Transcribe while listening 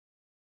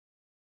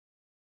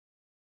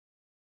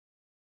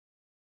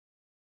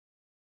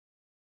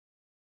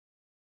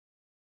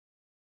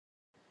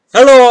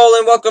Hello all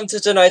and welcome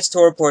to tonight's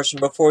Torah portion.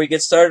 Before we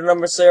get started, I'm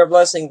going to say our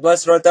blessing.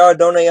 Blessed art thou,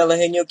 Adonai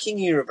Eloheinu, King of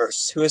the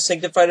universe, who has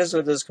sanctified us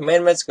with his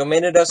commandments,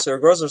 commanded us to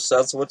grow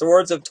ourselves with the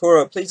words of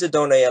Torah. Please,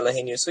 Adonai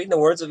Eloheinu, sweeten the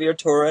words of your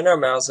Torah in our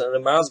mouths and in the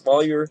mouths of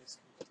all your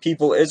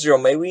people Israel.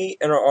 May we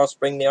and our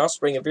offspring, the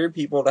offspring of your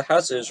people, the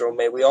house of Israel,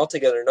 may we all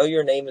together know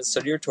your name and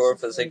study your Torah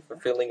for the sake of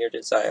fulfilling your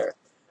desire.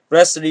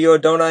 Blessed are you,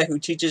 Adonai, who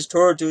teaches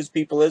Torah to his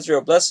people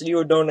Israel. Blessed are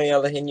you, Adonai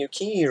Eloheinu,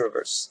 King of the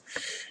universe,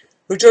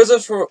 who chose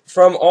us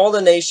from all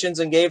the nations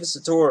and gave us the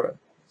Torah.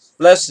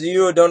 Blessed are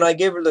you, Adonai,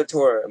 giver of the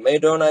Torah. May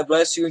Adonai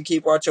bless you and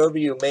keep watch over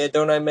you. May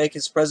Adonai make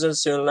his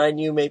presence to enlighten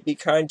you, may be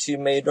kind to you.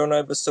 May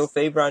Adonai bestow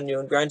favor on you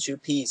and grant you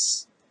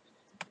peace.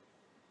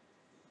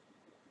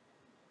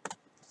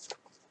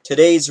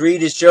 Today's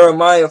read is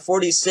Jeremiah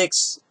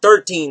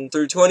 46:13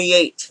 through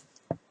 28.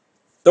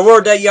 The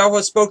word that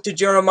Yahweh spoke to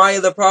Jeremiah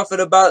the prophet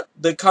about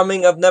the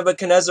coming of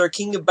Nebuchadnezzar,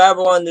 king of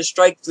Babylon, to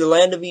strike the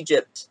land of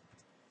Egypt.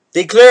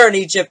 Declare in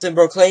Egypt and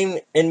proclaim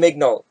in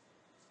Migdol.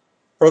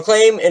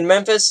 Proclaim in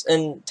Memphis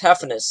and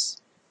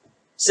Tahpanhes.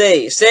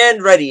 Say,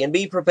 stand ready and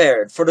be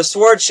prepared, for the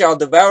sword shall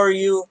devour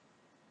you.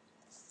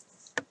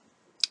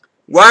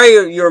 Why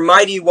are your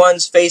mighty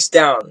ones face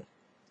down?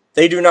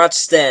 They do not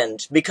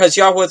stand, because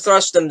Yahweh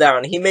thrust them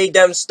down. He made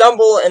them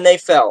stumble, and they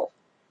fell.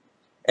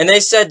 And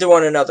they said to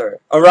one another,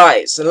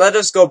 Arise, and let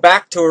us go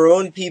back to our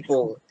own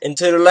people,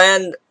 into the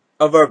land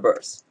of our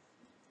birth.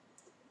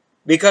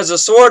 Because the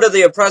sword of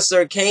the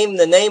oppressor came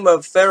the name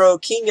of Pharaoh,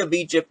 king of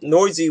Egypt,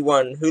 noisy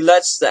one, who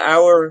lets the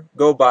hour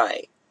go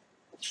by.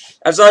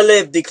 As I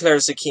live,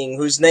 declares the king,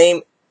 whose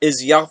name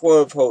is Yahweh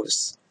of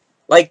hosts,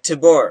 like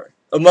Tabor,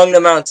 among the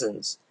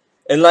mountains,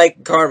 and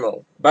like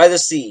Carmel, by the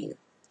sea,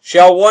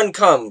 shall one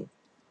come.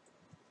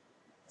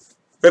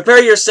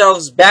 Prepare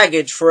yourselves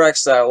baggage for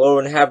exile, O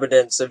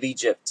inhabitants of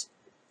Egypt.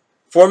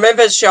 For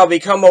Memphis shall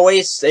become a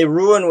waste, a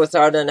ruin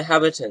without an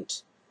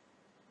inhabitant.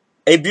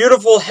 A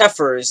beautiful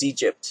heifer is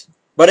Egypt,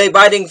 but a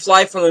biting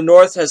fly from the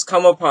north has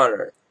come upon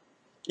her.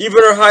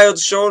 Even her hired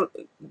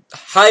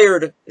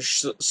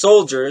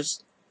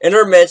soldiers in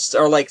her midst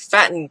are like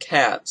fattened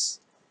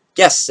calves.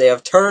 Yes, they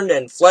have turned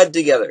and fled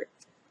together.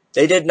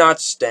 They did not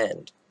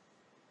stand.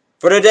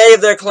 For the day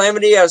of their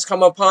calamity has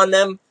come upon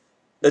them,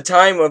 the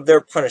time of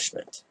their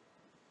punishment.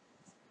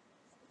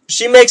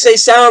 She makes a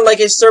sound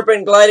like a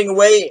serpent gliding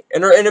away,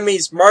 and her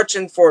enemies march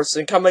in force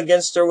and come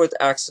against her with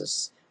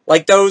axes,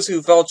 like those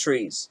who fell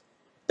trees.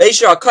 They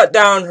shall cut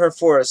down her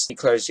forest,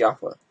 declares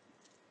Yahweh.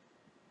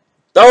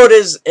 Though it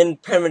is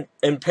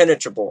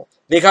impenetrable,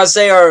 because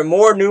they are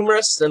more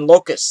numerous than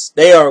locusts,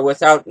 they are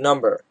without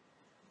number.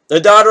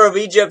 The daughter of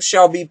Egypt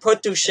shall be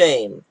put to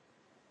shame.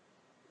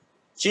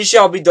 She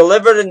shall be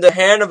delivered into the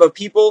hand of a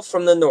people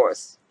from the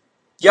north.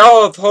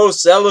 Yahweh of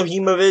hosts,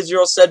 Elohim of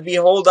Israel, said,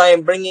 Behold, I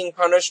am bringing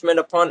punishment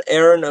upon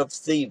Aaron of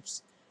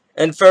Thebes,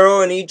 and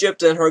Pharaoh in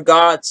Egypt and her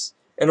gods,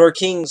 and her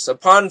kings,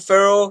 upon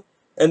Pharaoh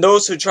and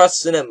those who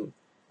trust in him.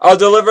 I'll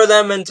deliver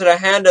them into the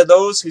hand of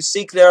those who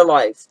seek their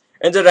life,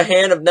 into the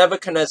hand of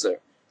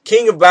Nebuchadnezzar,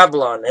 king of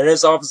Babylon, and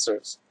his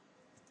officers.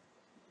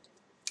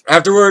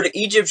 Afterward,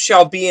 Egypt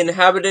shall be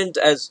inhabited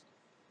as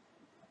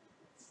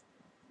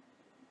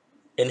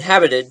in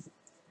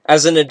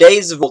the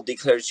days of old,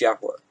 declares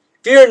Yahweh.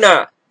 Fear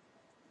not,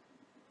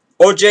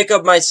 O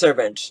Jacob my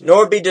servant,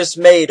 nor be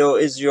dismayed, O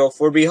Israel,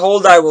 for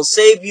behold, I will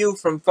save you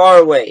from far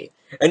away,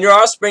 and your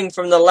offspring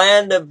from the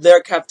land of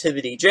their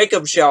captivity.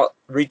 Jacob shall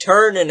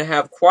return and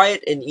have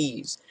quiet and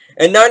ease,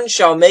 and none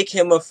shall make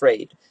him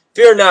afraid.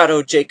 Fear not,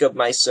 O Jacob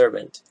my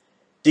servant,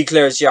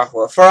 declares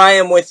Yahweh, for I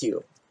am with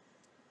you.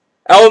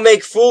 I will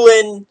make a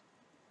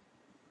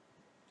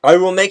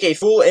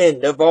full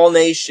end of all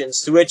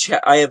nations to which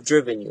I have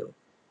driven you.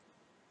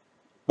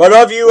 But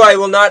of you I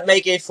will not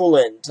make a full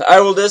end. I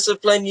will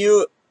discipline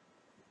you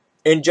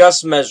in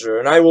just measure,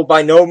 and I will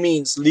by no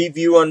means leave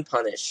you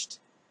unpunished.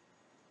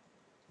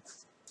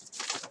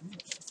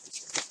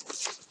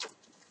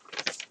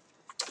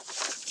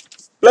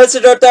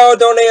 Blessed art thou,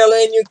 Adonai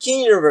Eloheinu,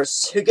 King of the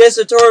universe, who gives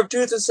the Torah of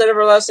truth and set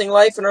everlasting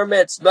life in our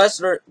midst.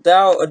 Blessed art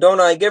thou,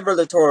 Adonai, giver of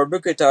the Torah,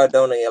 Bukata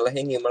Adonai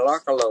Eloheinu,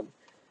 Malach Alom.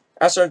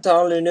 Asher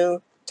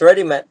Talunu,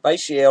 Teredi Met,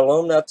 Baishi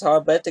Elom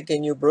Nata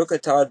Betekinu,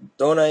 Brukata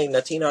Adonai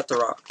Natina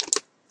Torah.